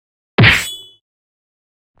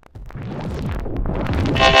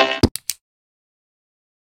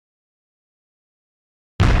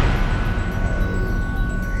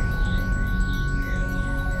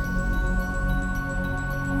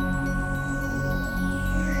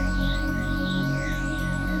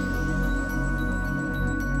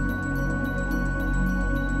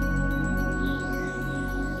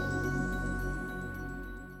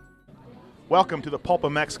Welcome to the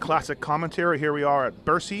PulpMX Classic Commentary. Here we are at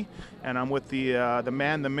Bercy, and I'm with the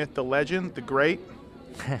man, the myth, the legend, the great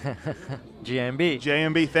JMB.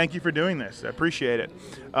 JMB. Thank you for doing this. I appreciate it.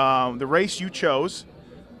 The race you chose,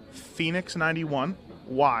 Phoenix 91.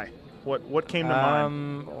 Why? What came to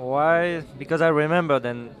mind? Why? Because I remember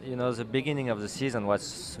then, the beginning of the season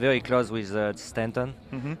was very close with Stanton,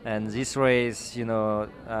 and this race,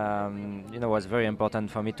 was very important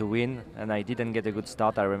for me to win, and I didn't get a good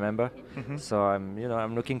start. I remember, so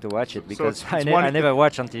I'm looking to watch it because So I never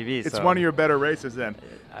watch on TV. It's so. one of your better races then.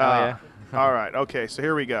 Yeah. All right. Okay. So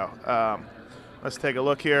here we go. Let's take a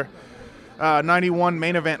look here. 91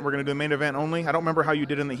 main event. We're going to do the main event only. I don't remember how you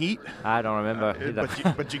did in the heat. I don't remember either.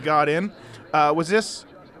 But you got in. Was this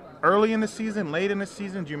early in the season, late in the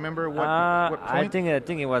season? Do you remember what point? I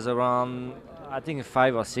think it was around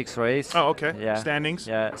 5 or 6 race. Oh, okay. Yeah. Standings.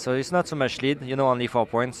 Yeah. So it's not so much lead. Only 4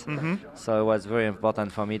 points. So it was very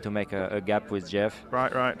important for me to make a gap with Jeff.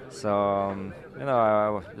 Right. So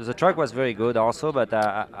the track was very good also, but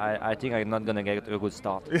I think I'm not gonna get a good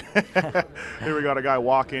start. Here we got a guy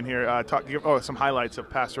walk in here. Give some highlights of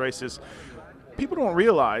past races. People don't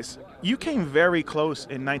realize you came very close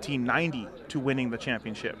in 1990 to winning the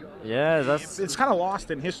championship. Yeah, it's kind of lost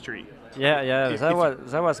in history. Yeah.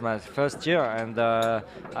 That was my first year, and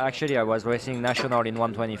actually I was racing national in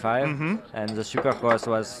 125, and the Supercross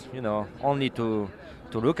was only to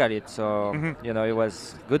look at it. So it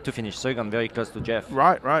was good to finish second, very close to Jeff.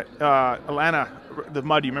 Right. Atlanta, the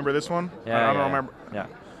mud. You remember this one? Yeah, I don't remember. Yeah.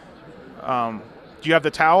 Do you have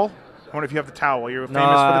the towel? I wonder if you have the towel. You're famous for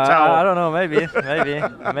the towel. I don't know.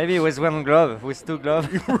 Maybe with one glove, with 2 gloves.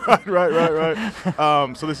 right.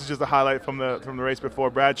 So this is just a highlight from the race before.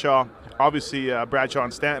 Bradshaw, obviously Bradshaw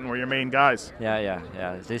and Stanton were your main guys. Yeah.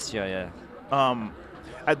 This year, yeah.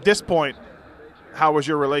 At this point, how was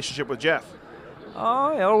your relationship with Jeff?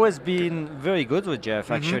 Oh, I always been very good with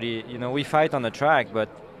Jeff. Actually, we fight on the track, but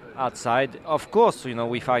outside, of course,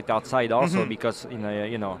 we fight outside also because he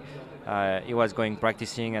was going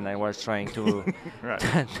practicing, and I was trying to,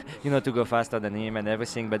 to go faster than him and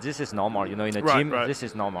everything. But this is normal, in a team. This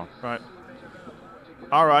is normal. Right.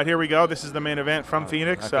 All right, here we go. This is the main event from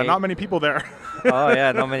Phoenix. Okay. Not many people there. Oh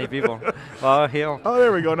yeah, not many people. Well, here. Oh,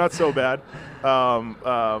 there we go. Not so bad.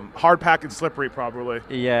 Hard pack and slippery, probably.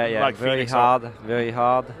 Yeah. Like very Phoenix hard. Very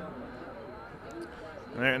hard.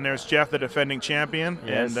 And there's Jeff, the defending champion.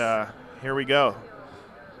 Yes. And here we go.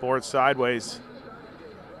 Board sideways.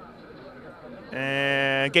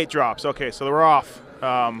 And gate drops. Okay, so we're off.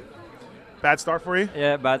 Bad start for you?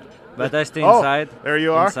 Yeah, but I stay inside. There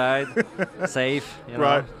you are. Inside, safe.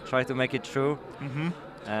 Right. Try to make it through.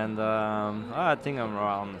 And I think I'm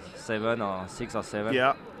around 7 or 6 or 7.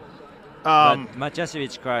 Yeah. But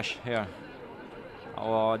Maciasiewicz crashed here.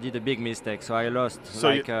 Or did a big mistake, so I lost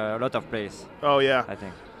a lot of place. Oh yeah. I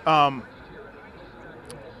think.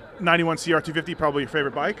 91 CR250, probably your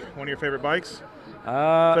favorite bike. One of your favorite bikes.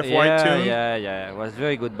 Cliff White tune? Yeah. It was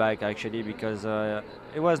very good bike actually because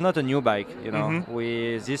it was not a new bike.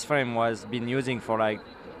 This frame was been using for like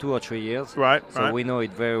 2 or 3 years. Right. So we know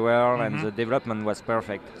it very well, and the development was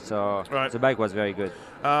perfect. So the bike was very good.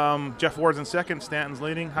 Jeff Ward's in second. Stanton's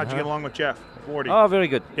leading. How'd you get along with Jeff? Wardy. Oh, very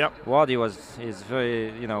good. Yep. Wardy is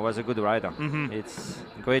very was a good rider. It's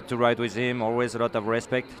great to ride with him. Always a lot of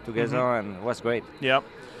respect together, and it was great. Yep.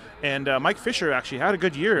 And Mike Fisher actually had a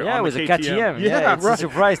good year. Yeah, on it was the a KTM. KTM. It's a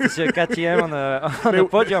surprise to see a KTM on the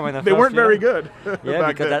podium in the They first weren't very year. good. Yeah,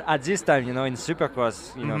 back because then. at this time, in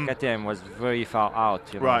Supercross, KTM was very far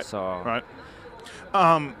out. Right. So Right.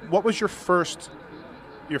 What was your first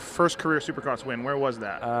career Supercross win? Where was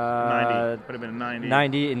that? 90. Would have been 90.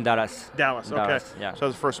 90 in Dallas. Dallas. Okay. Yeah. So that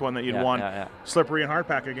was the first one that you'd won. Yeah. Slippery and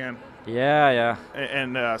hardpack again. Yeah.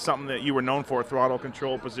 And something that you were known for: throttle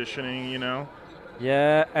control, positioning.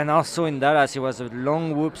 Yeah, and also in Dallas, it was a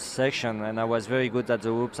long whoops section, and I was very good at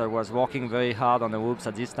the whoops. I was working very hard on the whoops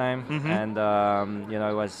at this time, and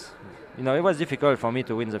it was difficult for me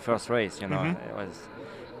to win the first race. It was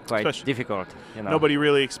quite difficult. Nobody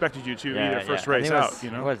really expected you to either first race out.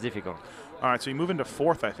 It was difficult. All right, so you move into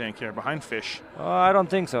fourth, I think, here behind Fish. Oh, I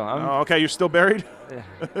don't think so. Okay, you're still buried.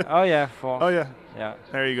 Oh yeah, fourth. Oh yeah. Yeah.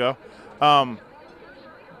 There you go.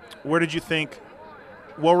 Where did you think?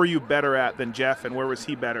 What were you better at than Jeff, and where was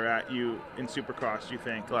he better at you in Supercross? You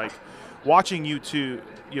think, like, watching you two,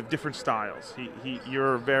 you have different styles.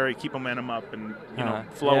 You're very keep momentum up and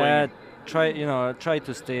flowing. Yeah, try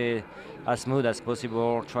to stay as smooth as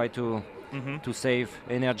possible. Try to save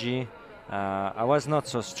energy. I was not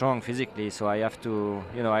so strong physically, so I have to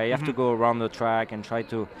to go around the track and try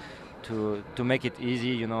to to make it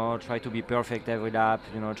easy, try to be perfect every lap,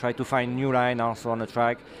 try to find new line also on the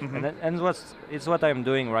track, it's what I'm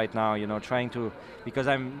doing right now, trying to, because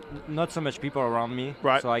I'm not so much people around me,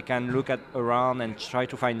 right. So I can look around and try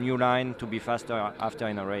to find new line to be faster after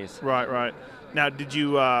in a race. Right. Now, did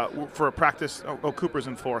you for a practice? Oh, Cooper's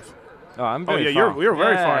in fourth. Oh, I'm very far. far. You're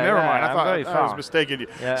very far. Never mind. I thought I was mistaken.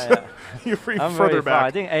 Yeah. You're I'm further very back. far.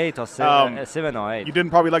 I think 8 or 7, 7 or 8. You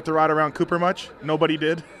didn't probably like to ride around Cooper much. Nobody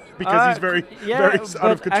did because he's very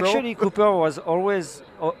out of control. Actually, Cooper was always,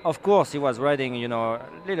 of course, he was riding, a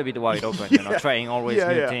little bit wide open, trying always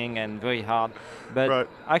new thing and very hard. But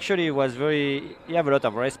actually, he was he have a lot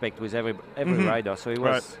of respect with every rider. So he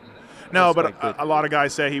was. No, but a lot of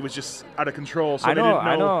guys say he was just out of control, so they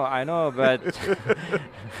didn't know. I know, but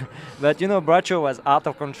but Bradshaw was out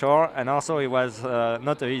of control, and also he was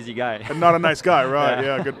not an easy guy. And not a nice guy, right?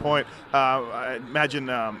 Yeah, good point. I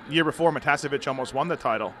imagine year before Matiasevich almost won the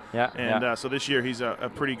title. And so this year he's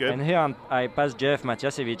a pretty good. And here I passed Jeff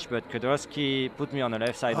Matiasevich, but Kudrowski put me on the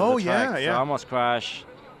left side of the track, so I almost crashed.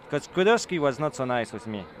 Because Kudrowski was not so nice with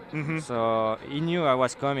me. So he knew I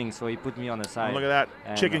was coming, so he put me on the side. Oh, look at that.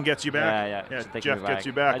 And Chicken gets you back. Yeah, Jeff gets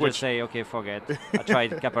you back. I just say, okay, forget. I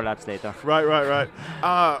tried a couple laps later. Right.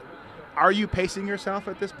 Are you pacing yourself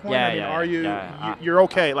at this point? Are you? Yeah. You're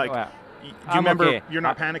okay. Like, do you remember okay. you're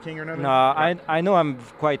not panicking or nothing? No, I know I'm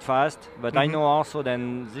quite fast, but I know also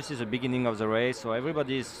then this is the beginning of the race, so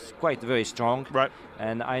everybody is quite very strong. Right.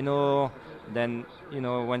 And I know then,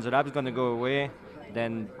 when the lap is going to go away,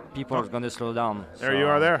 then people are going to slow down. There you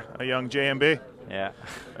are there, a young JMB. Yeah.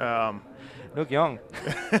 Look young.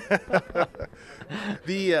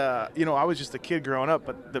 I was just a kid growing up,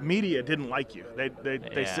 but the media didn't like you. They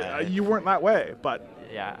said you weren't that way, but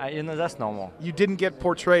that's normal. You didn't get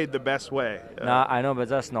portrayed the best way. No, I know, but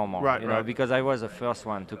that's normal. Right. Because I was the first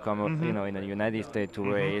one to come up, in the United States to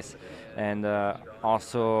race, and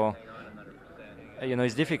also.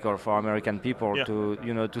 It's difficult for American people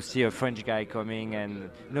to see a French guy coming,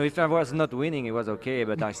 and if I was not winning, it was okay,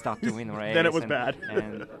 but I start to win race. Then it was bad.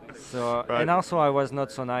 And so, and also I was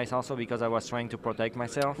not so nice, also because I was trying to protect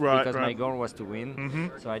myself, because my goal was to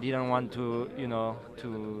win. So I didn't want to,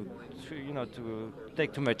 to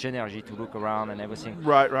take too much energy to look around and everything.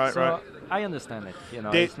 Right. So I understand it.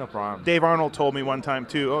 It's no problem. Dave Arnold told me one time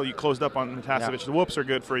too. Oh, you closed up on Matiasevich. The whoops are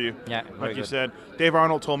good for you. Yeah, like you said. Dave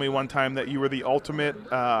Arnold told me one time that you were the ultimate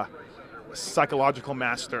psychological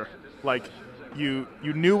master. Like you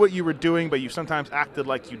knew what you were doing, but you sometimes acted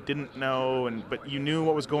like you didn't know, but you knew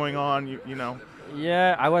what was going on. You know.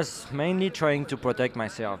 Yeah, I was mainly trying to protect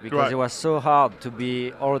myself because it was so hard to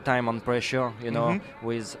be all the time on pressure,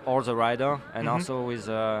 with all the rider and also with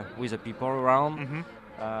the people around.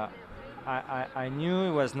 I knew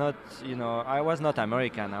it was not, I was not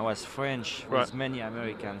American. I was French with many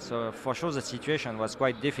Americans. So for sure the situation was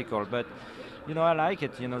quite difficult. But, I like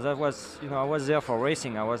it. That was, I was there for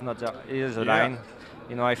racing. I was not there. Here's a line.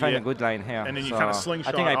 I find a good line here. And then you kind of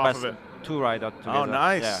slingshot I think I off passed of it. 2 riders together. Oh,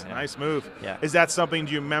 nice. Yeah. Nice move. Yeah. Is that something,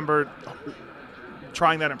 do you remember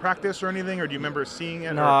trying that in practice or anything, or do you remember seeing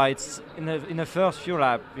it? No, it's in the first few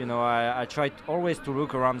laps, I tried always to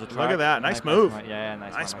look around the track. Look at that. Nice move.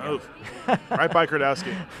 Nice move. Right by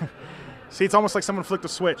Kurdowski. See, it's almost like someone flicked a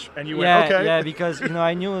switch and you went, okay. Yeah, because,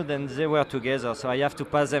 I knew then they were together, so I have to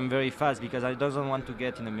pass them very fast because I don't want to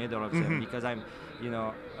get in the middle of them because I'm,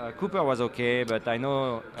 Cooper was okay, but I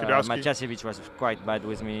know Matiasevich was quite bad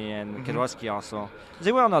with me and Kudrowski also.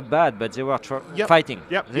 They were not bad, but they were fighting.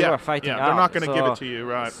 They were fighting out. They're not going to give it to you,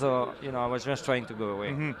 right. So, I was just trying to go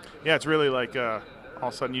away. Yeah, it's really like all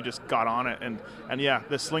of a sudden you just got on it. And yeah,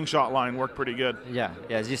 the slingshot line worked pretty good. Yeah,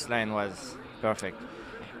 this line was perfect.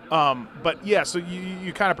 But yeah, so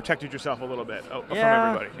you kind of protected yourself a little bit from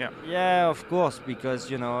everybody. Yeah, of course,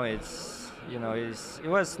 because it was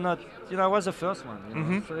not. I was the first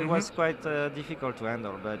one. So it was quite difficult to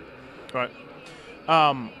handle. But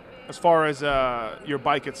as far as your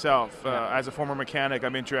bike itself, as a former mechanic,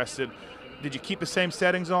 I'm interested. Did you keep the same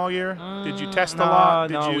settings all year? Did you test a lot?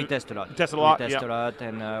 We test a lot. You tested a lot. We test a lot,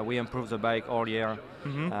 and we improve the bike all year.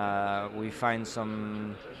 We find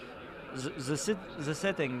some. The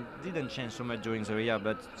setting didn't change so much during the year,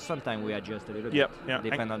 but sometimes we adjust a little bit.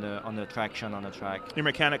 Depend on the traction on the track. Your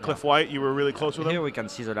mechanic Cliff White, you were really close with him? Here we can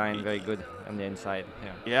see the line very good on the inside.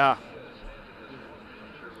 Yeah.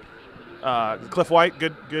 Cliff White,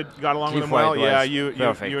 good. Got along with him well. Yeah, you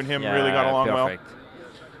and him really got along perfect. well.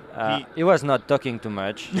 He was not talking too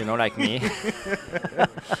much, like me.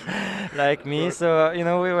 So,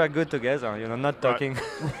 we were good together, not talking.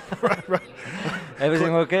 Right.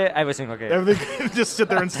 Everything okay? Everything okay. Everything. Just sit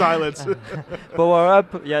there in silence. Power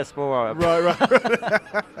up? Yes, power up. Right.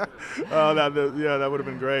 Oh, that would have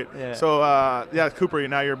been great. Yeah. So, Cooper,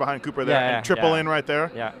 now you're behind Cooper there. Yeah, and triple yeah. in right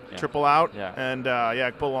there. Yeah. Triple out. Yeah. And,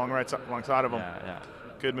 pull alongside of him. Yeah.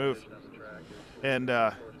 Good move. And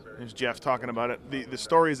there's Jeff talking about it. The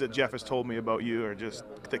stories that Jeff has told me about you are just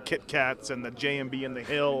the Kit Kats and the JMB and the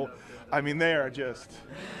Hill. I mean, they are just,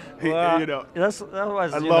 Well, you know. that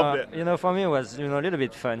was. I loved it. You know, for me, it was a little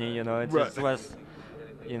bit funny. You know, it Right. just was.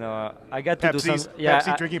 You know, I got to do Pepsi's- some.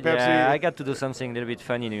 Pepsi, drinking Pepsi. Yeah, I got to do something a little bit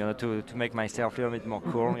funny. You know, to make myself a little bit more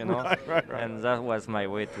cool. You know. Right. And that was my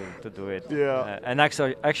way to do it. Yeah. And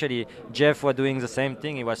actually, Jeff was doing the same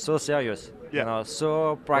thing. He was so serious. Yeah. You know,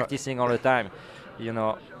 so practicing all the time. You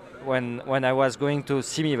know, when I was going to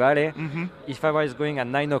Simi Valley, if I was going at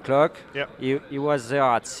 9 o'clock, Yep. he was there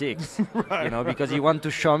at 6. Right. You know, because he wanted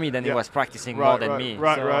to show me, then he Yeah. was practicing more than me.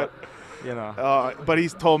 Right. So, you know. But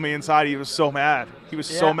he's told me inside he was so mad. He was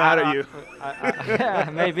so mad at you. Yeah,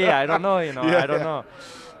 maybe, I don't know. You know, Yeah, I don't yeah.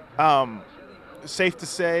 know. Safe to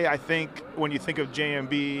say, I think when you think of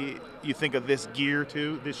JMB, you think of this gear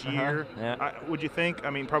too, this year. Yeah. Would you think? I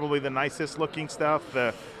mean, probably the nicest looking stuff.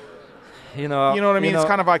 You know You know what I mean? you It's know,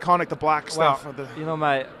 kind of iconic, the black well, stuff. you know,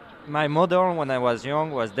 my model when I was young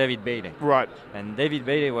was David Bailey. Right. And David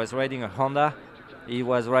Bailey was riding a Honda. He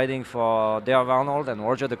was riding for Dale Arnold and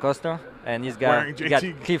Roger DeCosta. And Wearing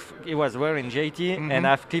JT. he was wearing JT and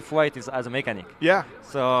have Cliff White as a mechanic. Yeah.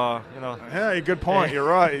 So, you know. Yeah, good point. You're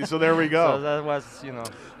right. So there we go. So that was, you know.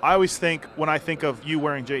 I always think when I think of you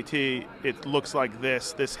wearing JT, it looks like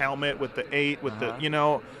this helmet with the 8, with the, you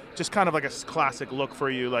know, just kind of like a classic look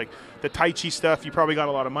for you. Like the Tai Chi stuff, you probably got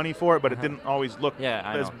a lot of money for it, but it didn't always look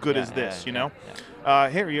as good as this, you know?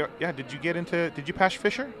 Here you are. Did you pass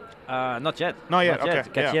Fisher? Not yet. Not yet, okay,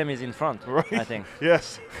 yeah. KTM is in front, Right. I think.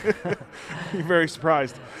 Yes. You're very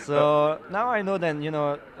surprised. So now I know then, you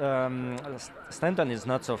know, Stanton is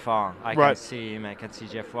not so far. I Right. can see him, I can see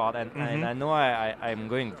Jeff Ward, and I know I'm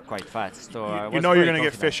going quite fast. So I You was know you're very going to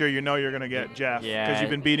get confident. Fisher. You know you're going to get Jeff. Yeah. Because you've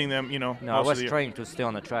been beating them, you know, No, I most of was the year. trying to stay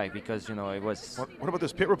on the track because, you know, it was... What about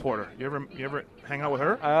this pit reporter? You ever hang out with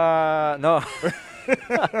her? No.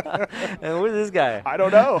 And who's this guy? I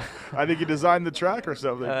don't know. I think he designed the track or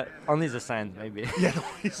something. Only the sand, maybe. Yeah, no,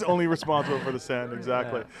 he's only responsible for the sand,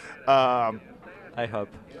 exactly. I hope.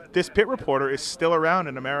 This pit reporter is still around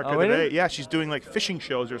in America Oh, really? today. Yeah, she's doing like fishing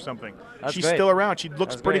shows or something. That's She's great. still around. She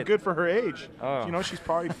looks That's pretty great. good for her age. Oh. You know, she's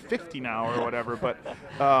probably 50 now or whatever. But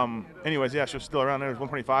anyways, yeah, she's still around. There's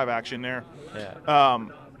 125 action there. Yeah.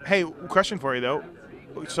 Hey, question for you though.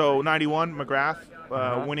 So 91,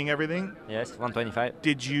 McGrath winning everything. Yes, 125.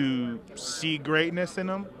 Did you see greatness in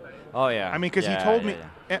him? Oh, yeah. I mean, because Yeah, he told yeah, me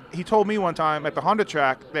yeah. he told me one time at the Honda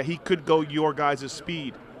track that he could go your guys'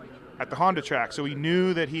 speed at the Honda track. So he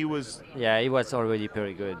knew that he was. Yeah, he was already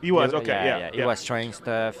pretty good. He was, okay, yeah, He yeah. was trying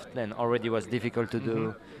stuff, then already was difficult to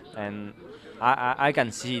do, and I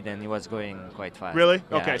can see then he was going quite fast. Really?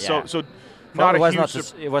 Yeah, Okay. yeah. So not it a was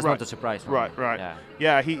huge. it was right. not a surprise. For me. Right. Yeah.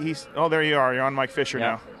 Yeah. He's. Oh, there you are. You're on Mike Fisher Yeah.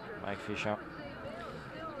 now. Mike Fisher.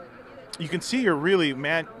 You can see you're really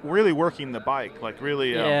working the bike, like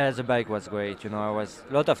really. Yeah, the bike was great. You know, I was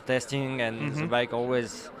a lot of testing, and the bike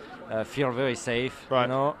always feel very safe. Right, You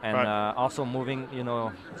know, and right. also moving, you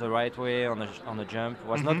know, the right way on the jump.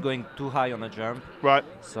 Was not going too high on the jump, Right.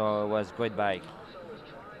 so it was great bike.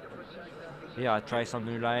 Yeah, I tried some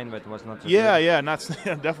new line, but it was not so Yeah. good. Yeah. Not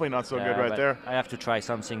definitely not so good right but there. I have to try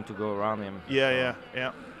something to go around him. Yeah.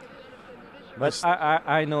 But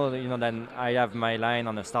I know that, you know, then I have my line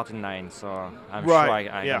on the starting line, so I'm Right,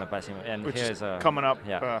 sure I'm yeah. gonna pass him. And Which here's is coming up,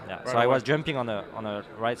 Yeah, right So I away. was jumping on the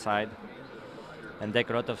right side and take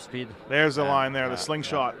a lot of speed. There's the Yeah, line there, the yeah,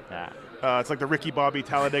 slingshot. Yeah. It's like the Ricky Bobby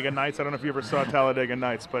Talladega Nights. I don't know if you ever saw Talladega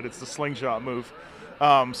Nights, but it's the slingshot move.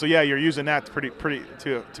 So yeah, you're using that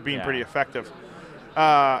to being Yeah. pretty effective.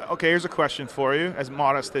 Okay, here's a question for you. As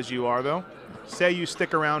modest as you are, though, say you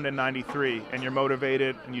stick around in '93 and you're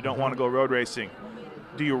motivated and you don't want to go road racing.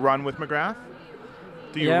 Do you run with McGrath?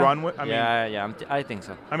 Do you run with? I think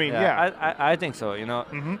so. I mean, yeah. I think so. You know,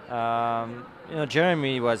 you know,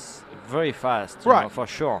 Jeremy was very fast, Right. you know, for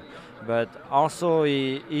sure. But also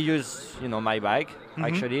he used, you know, my bike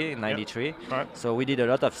actually in '93. Right. So we did a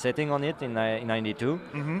lot of setting on it in '92,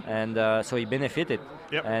 and so he benefited.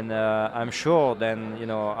 Yep. And I'm sure then, you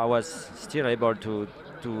know, I was still able to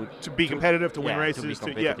be competitive, to win yeah, races, to be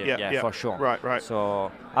to competitive. yeah, for sure. Right.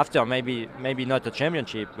 So after maybe not a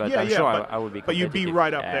championship, but Yeah, I'm yeah, sure but- I would be. But you'd be competitive.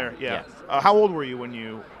 right up there. Yeah. How old were you when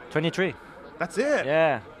you? 23. That's it.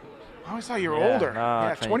 Yeah. I always thought you were Yeah, older. no,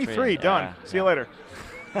 Yeah, 23. 23, Done. yeah, See you yeah. later.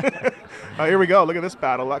 Here we go. Look at this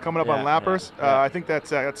battle coming up on Yeah, Lappers. yeah. I think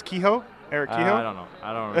that's Kehoe, Eric I Kehoe, don't know.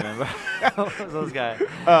 I don't remember those guys.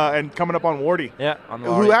 and coming up on Wardy. Yeah, on Who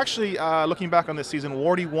Wardy. actually, looking back on this season,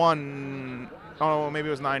 Wardy won. Oh, maybe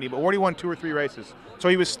it was 90, but Wardy won 2 or 3 races. So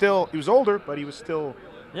he was older, but he was still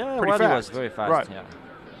Yeah, pretty Wardy was fast. very fast. Right. Yeah.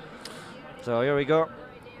 So here we go.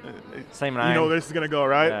 Same line. You know this is gonna go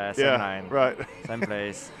right. Yeah, same line. Right. Same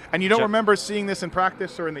place. And you don't Ju- remember seeing this in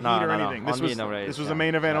practice or in the No, heat or no, no. anything. This Only was in the race, this was yeah. a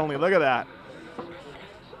main event Yeah. only. Look at that.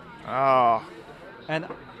 Oh, And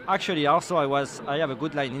actually, also I have a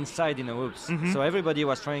good line inside in the whoops. Mhm. So everybody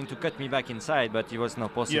was trying to cut me back inside, but it was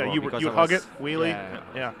not possible. yeah. You because would I hug was- it, wheelie, Yeah.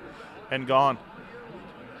 yeah, and gone.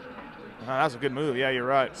 That's a good move. Yeah, you're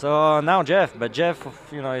right. So now Jeff, but Jeff,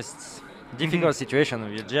 it's difficult situation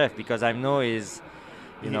with Jeff because I know he's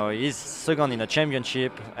second in the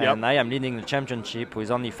championship, Yep. and I am leading the championship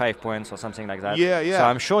with only 5 points or something like that. Yeah, yeah. So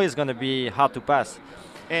I'm sure it's going to be hard to pass.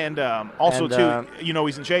 And also And, too,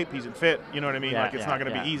 he's in shape, he's in fit. You know what I mean? Yeah, Like it's not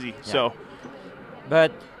going to yeah, be easy. yeah. So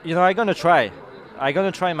But I'm gonna try. I'm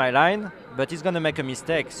gonna try my line, but he's gonna make a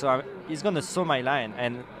mistake. So he's gonna saw my line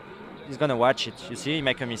and he's gonna watch it. You see, he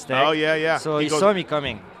make a mistake. oh yeah. So He he goes- saw me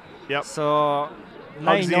coming. Yep. So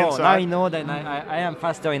now Hugs I the know. inside. Now I know that I am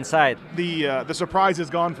faster inside. The surprise is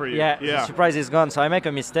gone for you. Yeah, Yeah. the surprise is gone. So I make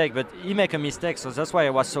a mistake, but he make a mistake. So that's why I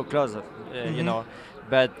was so close. Mm-hmm.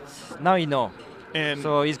 But now he know. And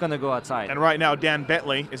So he's gonna go outside. and right now Dan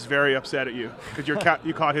Bentley is very upset at you because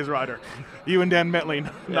you caught his rider. You and Dan Bentley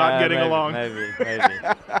not Yeah, getting maybe, along. Maybe.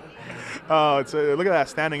 Oh, it's look at that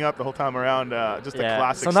standing up the whole time around. Just a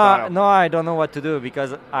classic so style. now I don't know what to do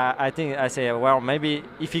because I think I say, well, maybe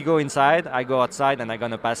if he go inside, I go outside and I'm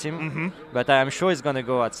gonna pass him. Mm-hmm. But I'm sure he's gonna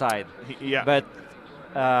go outside. Yeah. But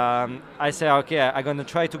I say, okay, I'm gonna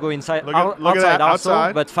try to go inside, Look at outside that, also,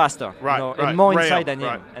 outside. but faster. Right, And right. more Rail, inside than him.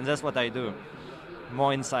 right. And that's what I do.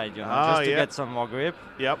 More inside, Ah, just to yeah. get some more grip.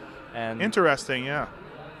 Yep. And Interesting. Yeah.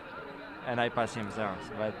 and I pass him there.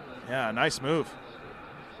 But Yeah. Nice move.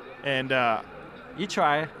 And he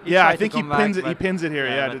try. yeah, I to think he come back, pins it. He but- pins it here.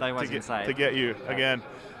 yeah, Yeah, but I was inside. to get you Yeah. again.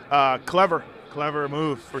 Clever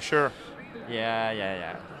move for sure.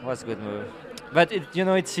 Yeah. Was a good move. But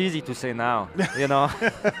it's easy to say now.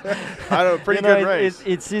 I don't. Pretty You know, good race.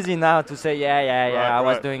 It's easy now to say, Right, I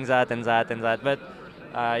was right. doing that and that and that. But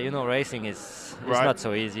racing is Right. not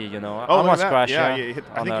so easy. Oh, look at Almost that. crashed Yeah, here you hit,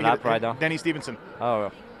 I on think a you lap hit rider. Denny Stevenson. Oh,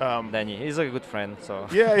 Um, Danny, he's a good friend. So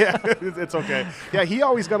yeah, it's okay. Yeah, he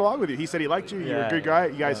always got along with you. He said he liked you. You're a Yeah, good guy.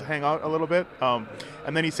 You guys hang out a little bit.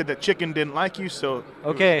 And then he said that Chicken didn't like you, so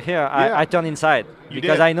okay, here Yeah. I turn inside You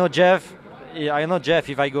because did. I know Jeff.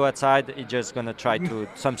 If I go outside, he's just gonna try to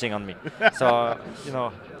something on me. So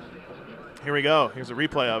here we go. Here's a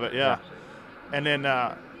replay of it. Yeah. And then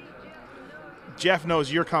Jeff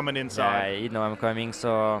knows you're coming yeah, inside. I'm coming.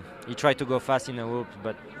 So he tried to go fast in the whoop,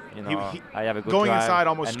 but he- I have a good going drive, inside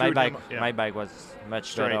almost and my screwed bike him up. Yeah. my bike was much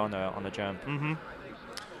Straight. better on the jump. Mm-hmm.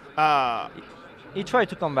 He tried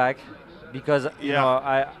to come back because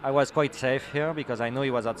Yeah. I was quite safe here because I know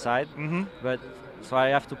he was outside. Mm-hmm. But so I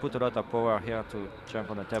have to put a lot of power here to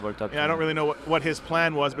jump on the tabletop. Yeah, I don't really know what his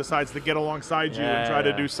plan was besides to get alongside you and try to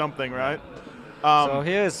Yeah. do something, right? So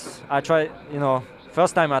here's I try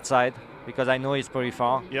first time outside because I know it's pretty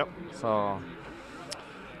far. Yep. So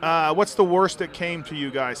What's the worst that came to you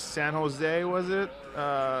guys? San Jose, was it?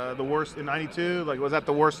 The worst in '92? Like, was that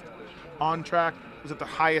the worst on track? Was it the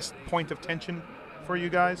highest point of tension for you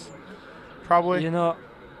guys? Probably.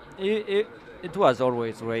 it was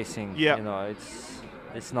always racing. Yeah.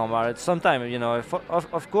 It's normal. It's sometimes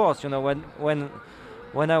of course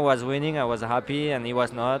when I was winning I was happy and he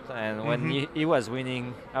was not, and when he was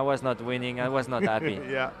winning I was not winning. I was not happy.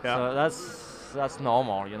 Yeah. Yeah. So that's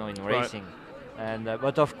normal, in racing. And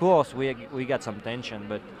but of course we got some tension,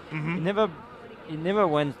 but it never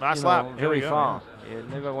went Last lap. Here we very go, far. It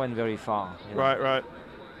never went very far. Right.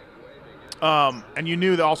 And you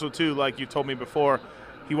knew that also too, like you told me before,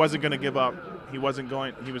 he wasn't going to give up. He was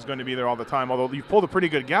going to be there all the time. Although you pulled a pretty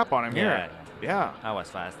good gap on him here. Yeah. I was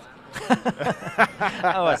fast.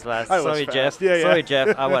 I was fast. I was Sorry, fast. Jeff. Yeah, yeah. Sorry,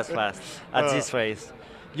 Jeff. I was fast at this race.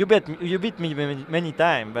 You beat me many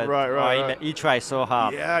times, but Right. he tried so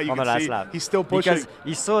hard Yeah, you on the can last see lap. he's still pushing. Because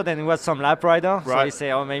he saw that it was some lap rider, so Right. he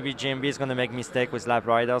said, "Oh, maybe GMB is gonna make mistake with lap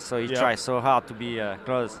rider." So he Yeah. tried so hard to be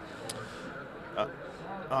close.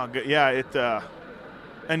 Good. Yeah.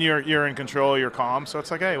 And you're in control. You're calm. So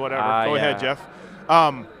it's like, hey, whatever. Go ahead, yeah. Jeff.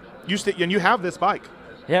 And you have this bike.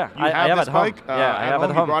 Yeah, You I have have this at home. bike. Yeah, I at have home.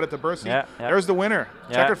 at home. You brought it to Bercy. Yeah, yeah. There's the winner.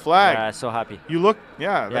 Yeah, Checkered flag. Yeah, so happy. You look.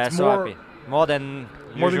 Yeah. That's so more. happy. More than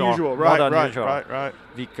More than usual. More Right. than usual. Right.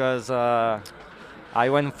 Because I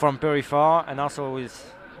went from very far, and also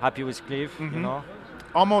with happy with Cliff, you know.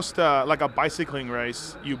 Almost like a bicycling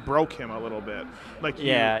race, you broke him a little bit. Like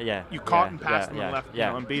you caught and passed him and left,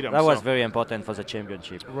 and beat him. That was very important for the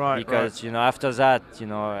championship. Right. Because after that,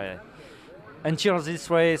 until this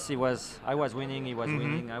race, I was winning, he was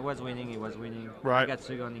winning, I was winning, he was winning. Right. I got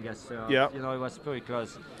second, he got third. Yeah. It was very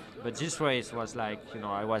close. But this race was like,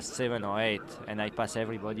 I was 7 or 8, and I passed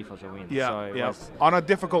everybody for the win. Yeah, so it was on a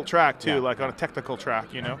difficult track too, Yeah. like on a technical track,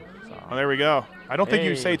 So, Well, there we go. I don't think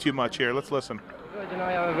you Hey. say too much here. Let's listen.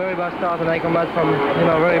 I have a very bad start and I come back from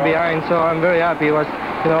very behind, so I'm very happy. It was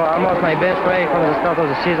I'm at my best race from the start of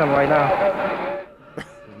the season right now.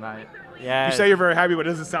 You say you're very happy, but it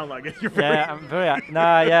doesn't sound like it. You're very I'm very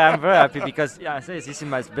happy because I say this is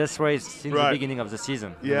my best race since the beginning of the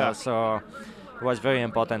season. Yeah. So it was very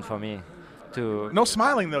important for me to. No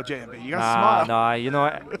smiling though, JMB. You gotta smile. No,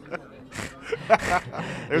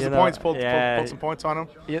 There's the points. Pull some points on him.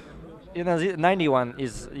 The 91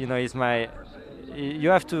 is my. You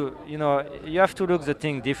have to look the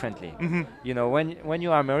thing differently. When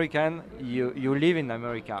you are American, you live in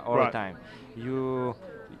America all the time.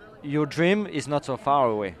 Your dream is not so far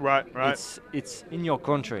away. Right. It's in your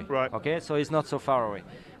country. Right. Okay, so it's not so far away.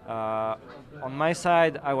 On my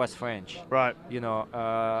side, I was French. Right.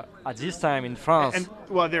 At this time in France. And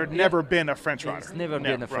there had never been a French rider. There's never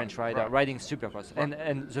been a French rider riding Supercross.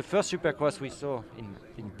 And the first Supercross we saw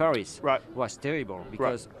in Paris was terrible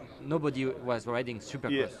because nobody was riding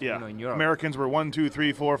Supercross. In Europe. Americans were 1, 2,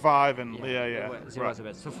 3, 4, 5, and They was the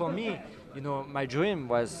best. So for me, my dream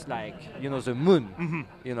was like the moon.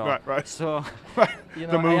 Right. So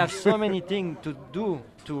The moon. I have so many things to do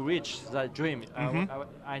to reach that dream.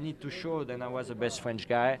 I need to show that I was the best French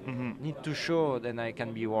guy. Need to show that I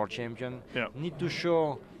can be world champion. Yeah. Need to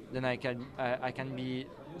show that I can be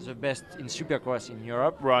the best in Supercross in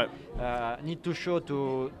Europe. Right. Need to show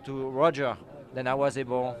to Roger that I was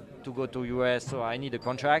able to go to US, so I need a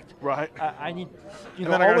contract. Right. I need, and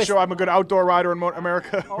then I gotta show I'm a good outdoor rider in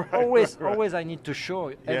America. Always I need to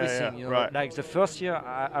show everything. Like the first year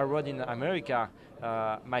I rode in America,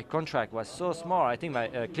 my contract was so small. I think my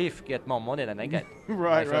Cliff get more money than I get.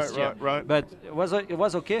 Right. But it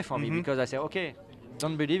was okay for me because I said, okay,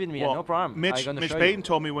 don't believe in me, no problem. Mitch Payton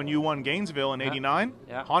told me when you won Gainesville in '89,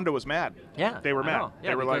 Honda was mad. Yeah, they were mad. Yeah,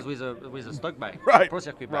 they were because like, with a stock bike, Pro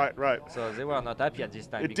circuit bike. Right. So they were not happy at this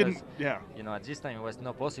time. It because, didn't. Yeah. At this time it was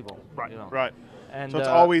not possible. Right. And so it's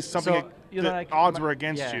always something. So, the odds were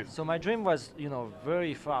against you. So my dream was,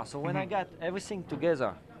 very far. So when I got everything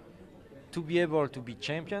together, to be able to be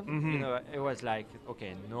champion, it was like,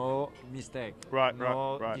 okay, no mistake,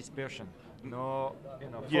 no dispersion. No,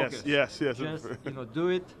 focus. Yes. Just do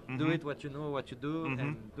it, do it what you know what you do,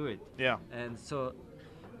 and do it. Yeah. And so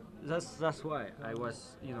that's why I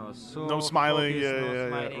was, so no smiling.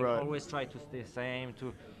 Focused, Right. Always try to stay same.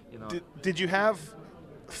 Did you have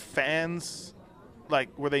fans? Like,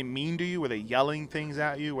 were they mean to you? Were they yelling things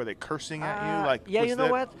at you? Were they cursing at you? Like, yeah, you know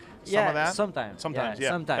what? Some of that? Sometimes. Sometimes.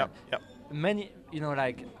 Yep. Many,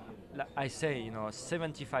 like I say,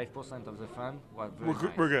 75% of the fans were very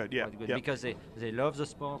nice. We're good, yeah. Because they love the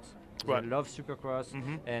sport, they love Supercross,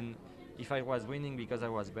 and if I was winning because I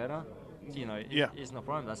was better, it's no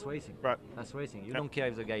problem. That's racing. Right. That's racing. You don't care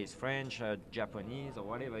if the guy is French, Japanese, or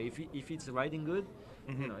whatever. If it's riding good,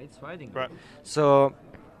 it's riding good. Right. So,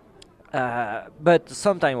 but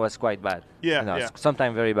sometimes was quite bad.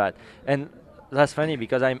 Sometimes very bad. And that's funny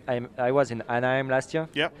because I was in Anaheim last year.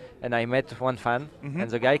 Yep. And I met one fan, and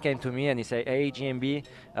the guy came to me and he said, "Hey, GMB,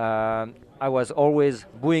 I was always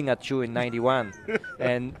booing at you in '91,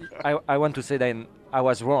 and I want to say that I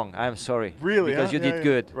was wrong. I'm sorry. Really? Because you did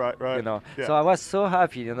good. Right. So I was so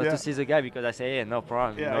happy, to see the guy because I say, "Hey, no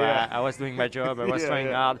problem. I was doing my job. I was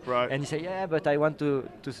trying hard." Right. And he said, "Yeah, but I want to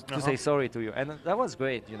say sorry to you," and that was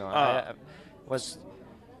great. I was.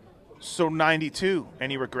 So '92.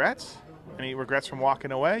 Any regrets? Any regrets from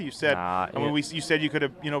walking away? You said, you said you could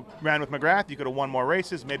have, ran with McGrath. You could have won more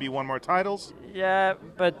races, maybe won more titles. Yeah,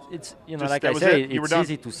 but it's, like I say, it's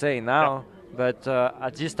easy to say now. Yeah. But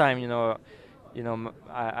at this time,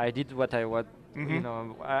 I did what I want.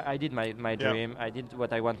 I did my dream. I did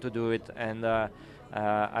what I want to do it, and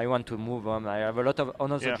I want to move on. I have a lot of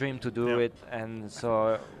another dream to do it, and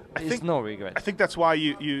so it's no regret. I think that's why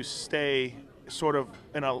you stay sort of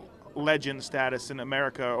in a legend status in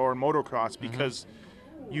America or in motocross, because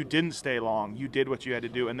you didn't stay long. You did what you had to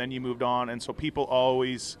do, and then you moved on. And so people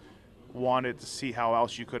always wanted to see how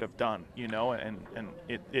else you could have done, and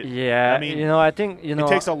it. Yeah, I mean, I think it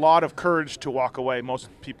takes a lot of courage to walk away. Most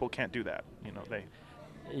people can't do that.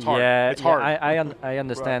 It's hard. Yeah, it's hard. I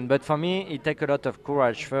understand, but for me, it takes a lot of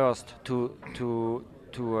courage first to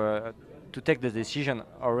to take the decision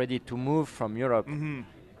already to move from Europe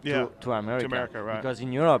Yeah. to America. To America, right. Because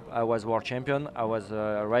in Europe, I was world champion. I was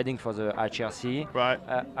riding for the HRC. Right.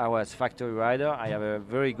 I was factory rider. I have a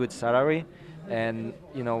very good salary. And,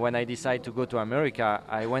 you know, when I decided to go to America,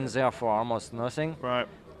 I went there for almost nothing. Right.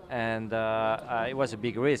 And it was a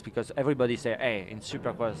big risk because everybody said, hey, in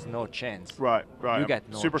Supercross, no chance. Right. Right. You get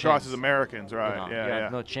no Supercross chance. is Americans, right? You know, yeah. you Yeah.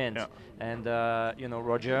 have no chance. Yeah. And you know,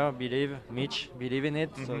 Roger Mitch believe in it,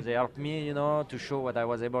 so they helped me, you know, to show what I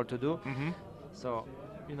was able to do. So,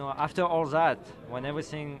 you know, after all that, when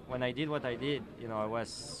I did what I did, you know, I was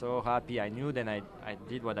so happy. I knew then I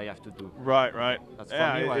did what I have to do. Right. Right. That's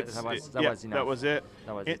for me, that was enough. That was it.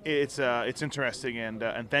 That was It's interesting,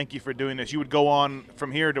 and thank you for doing this. You would go on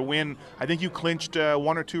from here to win. I think you clinched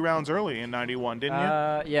 1 or 2 rounds early in '91, didn't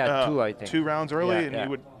you? Yeah, 2 I think. 2 rounds early, Yeah, and yeah. you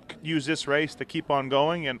would use this race to keep on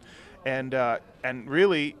going, and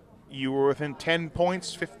really, you were within 10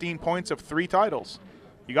 points, 15 points of 3 titles.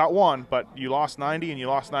 You got 1, but you lost 90 and you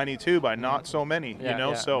lost 92 by not so many. Yeah, you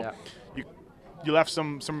know, yeah, so. yeah. You left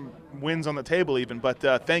some wins on the table even, but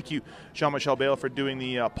thank you, Jean-Michel Bayle, for doing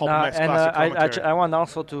the PulpMX and Classic commentary. I want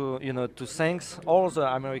also to to thank all the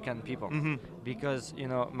American people because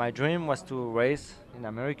my dream was to race in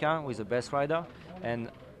America with the best rider, and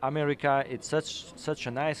America it's such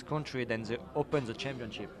a nice country. Then they open the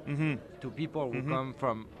championship to people who come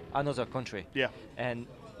from another country. Yeah. And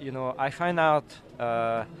I find out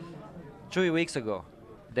 3 weeks ago.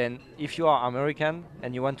 Then if you are American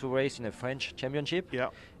and you want to race in a French championship,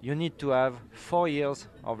 you need to have 4 years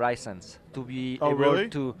of license to be able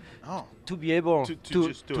to be able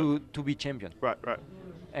to be champion. Right.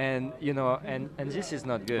 And and this is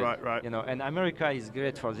not good. Right. And America is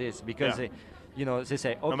great for this because they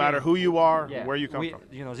say, okay, no matter who you are, yeah, where you come from.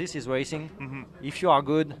 This is racing. If you are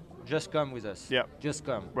good, just come with us. Yeah. Just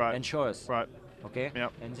come and show us. Right. Okay.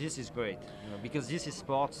 Yep. And this is great, because this is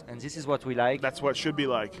sports and this is what we like. That's what it should be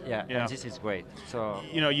like. Yeah. And this is great. So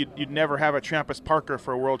you'd never have a Trampas Parker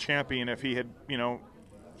for a world champion if he had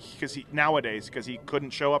because he couldn't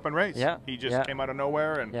show up and race. Yeah. He just came out of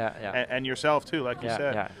nowhere, and yourself too, like you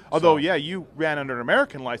said. Yeah. Although you ran under an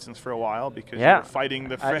American license for a while because you were fighting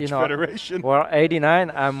the French Federation. Well,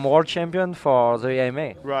 '89, I'm world champion for the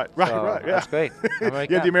AMA. Right. Yeah. That's great. You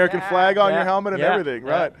had the American flag on your helmet and everything.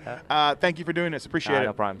 Yeah, right. Thank you for doing this. Appreciate it.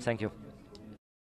 No problem. Thank you.